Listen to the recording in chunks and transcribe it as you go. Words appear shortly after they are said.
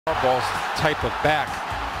Harbaugh's type of back,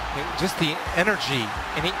 and just the energy,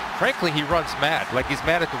 and frankly, he runs mad, like he's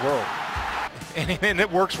mad at the world, and it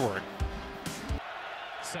works for him.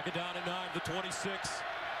 Second down and 9, the 26.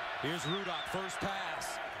 Here's Rudock, first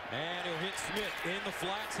pass, and he'll hit Smith in the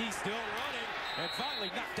flats. He's still running, and finally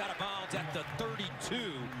knocked out of bounds at the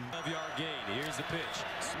 32-yard gain. Here's the pitch.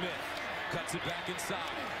 Smith cuts it back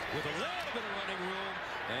inside with a little bit of running room,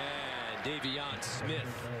 and Davion Smith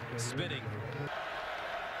spinning.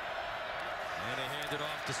 And they hand it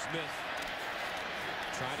off to Smith.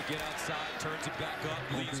 Trying to get outside, turns it back up,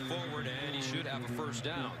 leads forward, and he should have a first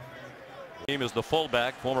down. Team is the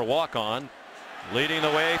fullback, former walk-on, leading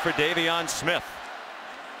the way for Davion Smith.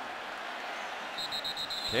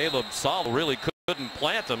 Caleb Saul really couldn't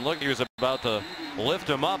plant him. Look, he was about to lift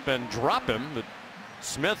him up and drop him, but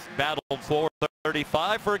Smith battled for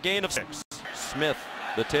 35 for a gain of 6. Smith,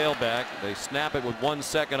 the tailback, they snap it with 1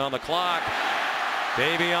 second on the clock.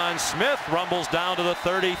 Davion Smith rumbles down to the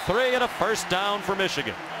 33 and a first down for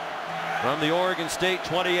Michigan. From the Oregon State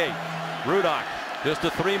 28, Rudock, just a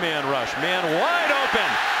three-man rush. Man wide open.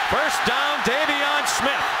 First down, Davion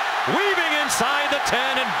Smith. Weaving inside the 10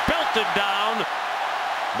 and belted down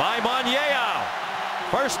by Monyeo.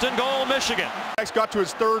 First and goal, Michigan. Got to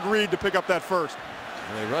his third read to pick up that first.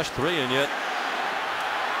 And they rushed 3, and yet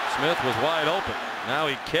Smith was wide open. Now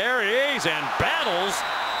he carries and battles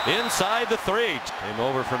inside the 3. Came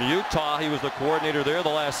over from Utah. He was the coordinator there the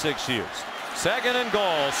last 6 years. Second and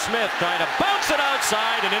goal. Smith trying to bounce it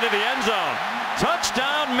outside and into the end zone.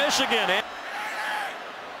 Touchdown, Michigan. A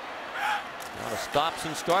lot of stops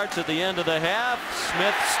and starts at the end of the half.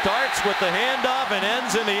 Smith starts with the handoff and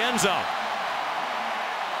ends in the end zone.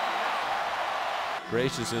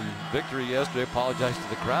 Gracious in victory yesterday. Apologize to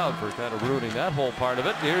the crowd for kind of ruining that whole part of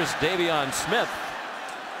it. Here's Davion Smith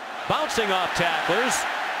bouncing off tacklers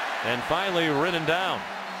and finally ridden down.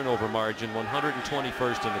 Turnover margin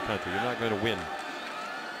 121st in the country. You're not going to win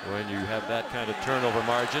when you have that kind of turnover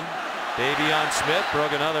margin. Davion Smith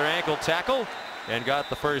broke another ankle tackle and got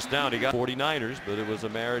the first down. He got 49ers, but it was a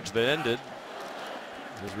marriage that ended.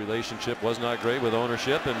 His relationship was not great with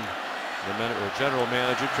ownership and the general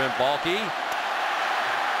manager, Trent Baalke.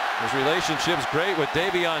 His relationship's great with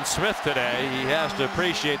Davion Smith today. He has to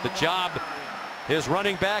appreciate the job his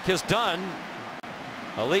running back has done.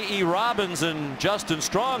 Ali'i Robbins and Justin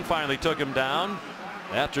Strong finally took him down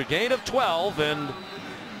after a gain of 12, and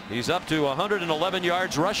he's up to 111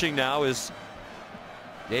 yards rushing now is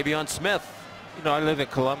Davion Smith. You know, I live in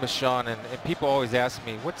Columbus, Sean, and people always ask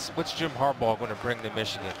me, what's Jim Harbaugh going to bring to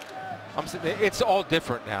Michigan? I'm saying it's all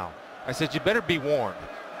different now. I said, you better be warned,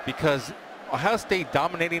 because Ohio State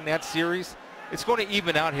dominating that series, it's going to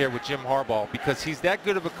even out here with Jim Harbaugh, because he's that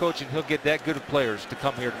good of a coach and he'll get that good of players to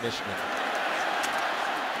come here to Michigan.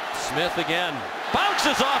 Smith again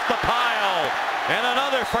bounces off the pile and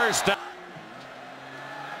another first down.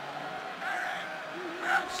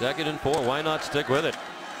 Second and 4. Why not stick with it?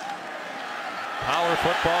 Power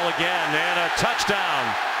football again and a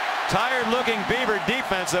touchdown. Tired looking Beaver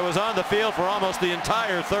defense that was on the field for almost the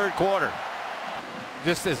entire third quarter.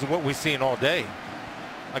 This is what we've seen all day.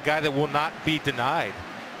 A guy that will not be denied,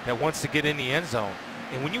 that wants to get in the end zone.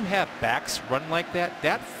 And when you have backs run like that,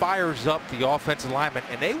 that fires up the offensive linemen,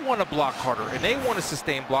 and they want to block harder, and they want to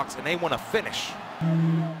sustain blocks, and they want to finish.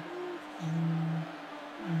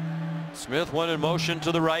 Smith went in motion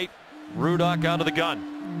to the right. Rudock out of the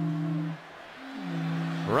gun.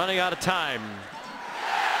 Running out of time.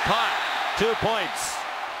 Caught. 2 points.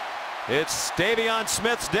 It's Davion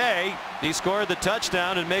Smith's day. He scored the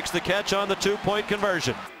touchdown and makes the catch on the 2-point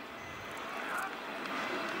conversion.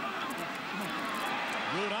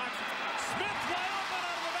 Rudock. Smith wide open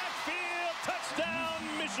out of the backfield. Touchdown,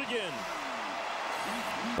 Michigan.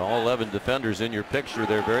 All 11 defenders in your picture.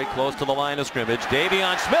 They're very close to the line of scrimmage.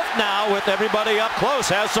 Davion Smith now with everybody up close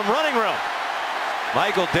has some running room.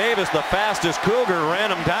 Michael Davis, the fastest Cougar,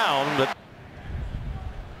 ran him down. But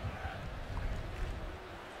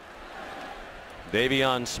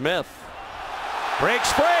Davion Smith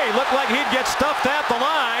breaks free. Looked like he'd get stuffed at the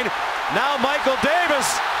line. Now Michael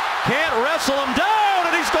Davis can't wrestle him down,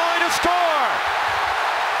 and he's going to score.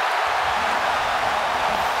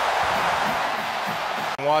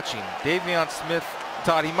 Watching Davion Smith,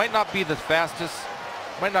 Todd, he might not be the fastest,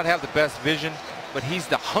 might not have the best vision, but he's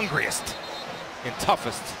the hungriest and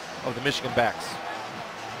toughest of the Michigan backs.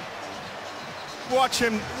 Watch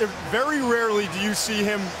him. Very rarely do you see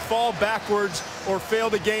him fall backwards or fail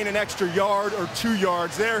to gain an extra yard or 2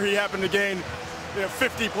 yards. There he happened to gain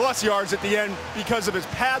 50-plus yards at the end because of his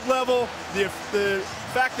pad level, the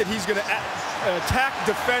fact that he's going to attack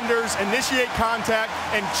defenders, initiate contact,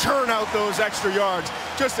 and churn out those extra yards.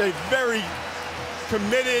 Just a very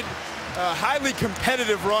committed, highly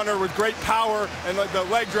competitive runner with great power and the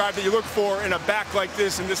leg drive that you look for in a back like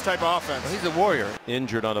this in this type of offense. Well, he's a warrior.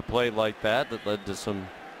 Injured on a play like that led to some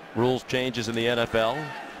rules changes in the NFL.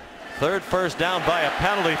 Third first down by a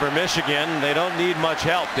penalty for Michigan. They don't need much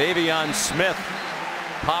help. Davion Smith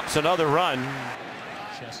pops another run.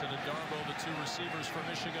 Chesson and Darbo, the two receivers for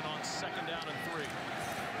Michigan on 2nd down and 3.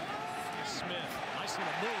 Smith, nice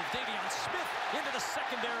little move. Davion Smith into the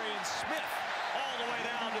secondary, and Smith all the way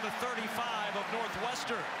down to the 35 of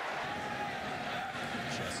Northwestern.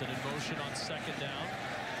 Chesson in motion on 2nd down.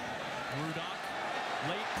 Rudock,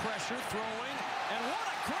 late pressure, throwing, and what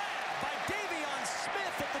a grab by Davion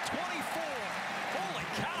Smith at the 24. Holy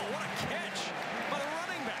cow, what a catch by the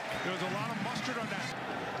running back. There was a lot of mustard on that.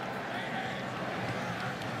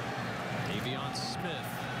 Davion Smith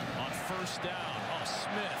on 1st down. Oh,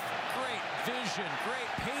 Smith, great vision, great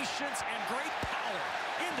patience, and great power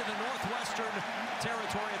into the Northwestern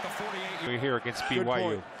territory at the 48. We're here against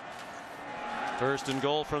BYU. 1st and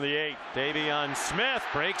goal from the 8. Davion Smith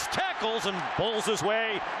breaks tackles and bowls his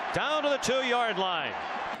way down to the 2-yard line.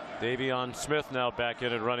 Davion Smith now back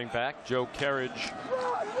in at running back. Joe Carriage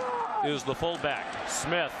is the fullback.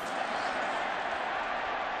 Smith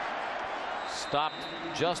stopped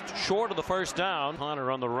just short of the 1st down.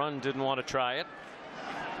 Hunter on the run didn't want to try it.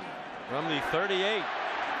 From the 38.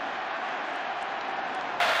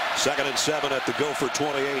 2nd and 7 at the Gopher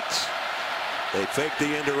 28. They fake the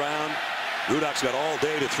end around. Rudock's got all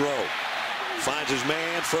day to throw. Finds his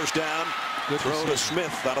man. 1st down. Good throw to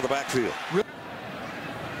Smith out of the backfield.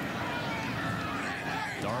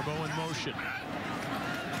 Darbo in motion.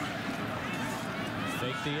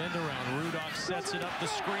 Fake the end around. Rudock sets it up the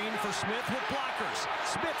screen for Smith with blockers.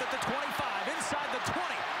 Smith at the 25, inside the 20,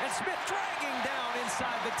 and Smith dragging down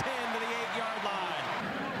inside the 10 to the 8-yard line.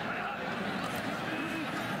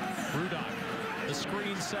 Rudock, the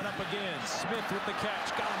screen set up again. Smith with the catch,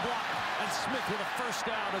 got him blocked, and Smith with a 1st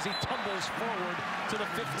down as he tumbles forward to the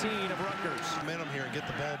 15 of Rutgers. Momentum here and get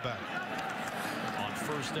the ball back. On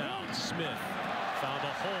 1st down, Smith found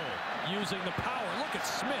a hole using the power. Look at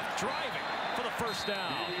Smith driving for the 1st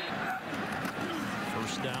down.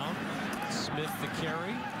 1st down, Smith the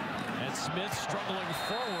carry, and Smith struggling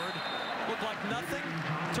forward. Looked like nothing,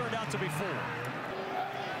 turned out to be 4.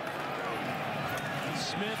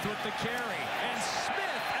 Smith with the carry, and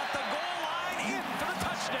Smith at the goal line in for the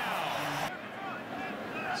touchdown.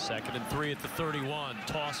 2nd and 3 at the 31.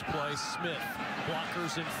 Toss play, Smith.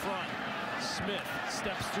 Blockers in front. Smith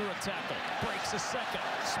steps through a tackle, breaks a second.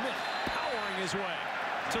 Smith powering his way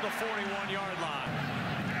to the 41-yard line.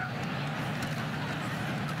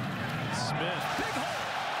 Smith, big hole.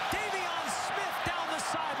 Davion Smith down the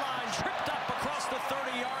sideline, tripped up across the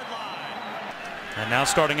 30-yard line. And now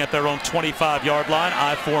starting at their own 25-yard line,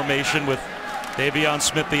 I formation with Davion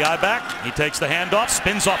Smith, the I-back. He takes the handoff,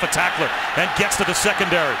 spins off a tackler, and gets to the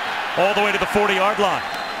secondary, all the way to the 40-yard line.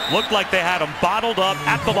 Looked like they had him bottled up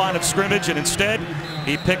at the line of scrimmage, and instead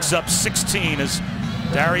he picks up 16 as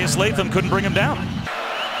Darius Latham couldn't bring him down.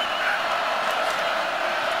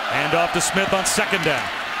 Hand off to Smith on 2nd down.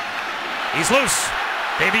 He's loose.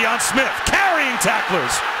 Davion Smith carrying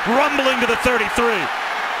tacklers, rumbling to the 33.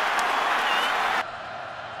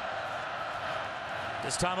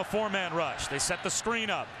 This time a 4-man rush. They set the screen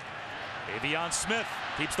up. Davion Smith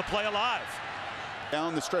keeps the play alive.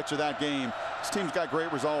 Down the stretch of that game, this team's got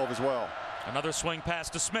great resolve as well. Another swing pass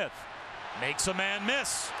to Smith. Makes a man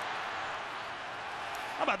miss.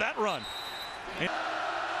 How about that run?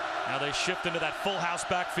 Now they shift into that full house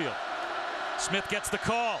backfield. Smith gets the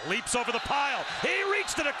call, leaps over the pile. He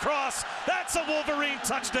reached it across. That's a Wolverine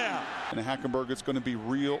touchdown. And Hackenberg is going to be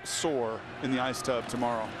real sore in the ice tub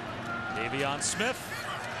tomorrow. Davion Smith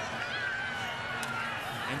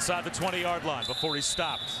inside the 20-yard line before he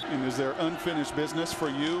stopped. And is there unfinished business for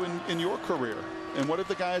you in your career? And what have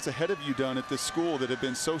the guys ahead of you done at this school that have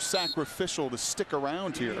been so sacrificial to stick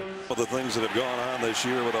around here? Well, the things that have gone on this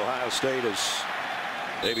year with Ohio State is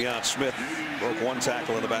Davion Smith broke 1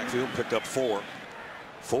 tackle in the backfield, picked up 4.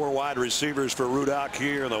 4 wide receivers for Rudock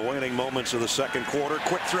here in the waning moments of the 2nd quarter.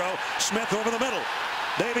 Quick throw, Smith over the middle.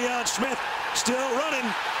 Davion Smith still running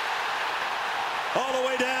all the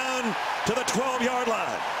way down to the 12-yard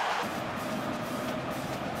line.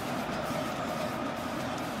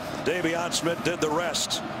 Davion Smith did the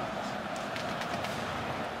rest.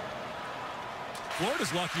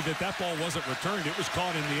 Florida's lucky that that ball wasn't returned. It was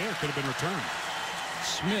caught in the air, could have been returned.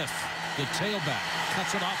 Smith, the tailback,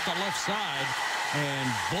 cuts it off the left side and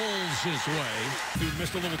bowls his way. He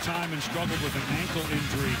missed a little time and struggled with an ankle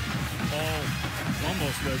injury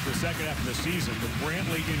almost the second half of the season. With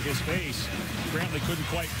Brantley in his face, Brantley couldn't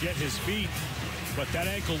quite get his feet, but that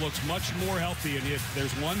ankle looks much more healthy. And if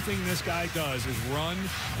there's one thing this guy does is run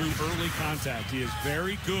through early contact. He is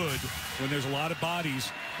very good when there's a lot of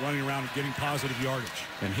bodies running around and getting positive yardage.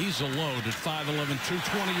 And he's a load at 5'11",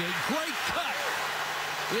 228. Great cut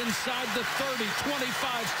inside the 30,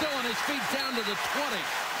 25, still on his feet down to the 20.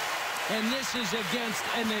 And this is against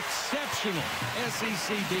an exceptional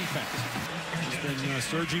SEC defense. He's been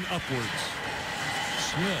surging upwards.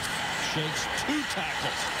 Smith shakes 2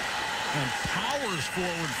 tackles and powers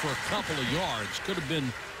forward for a couple of yards. Could have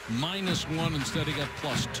been -1, instead he got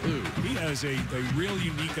 +2. He has a real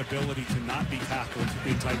unique ability to not be tackled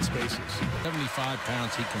in tight spaces. 75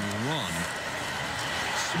 pounds, he can run.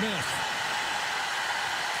 Smith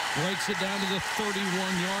breaks it down to the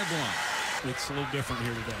 31-yard line. It's a little different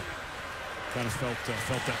here today. Kind of felt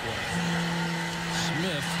that way.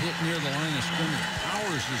 Smith hit near the line of scrimmage,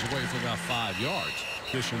 powers his way for about 5 yards.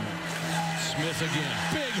 Smith again,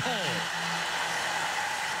 big hole.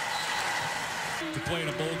 To play in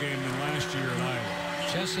a bowl game than last year in Iowa.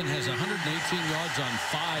 Chesson has 118 yards on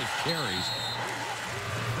 5 carries.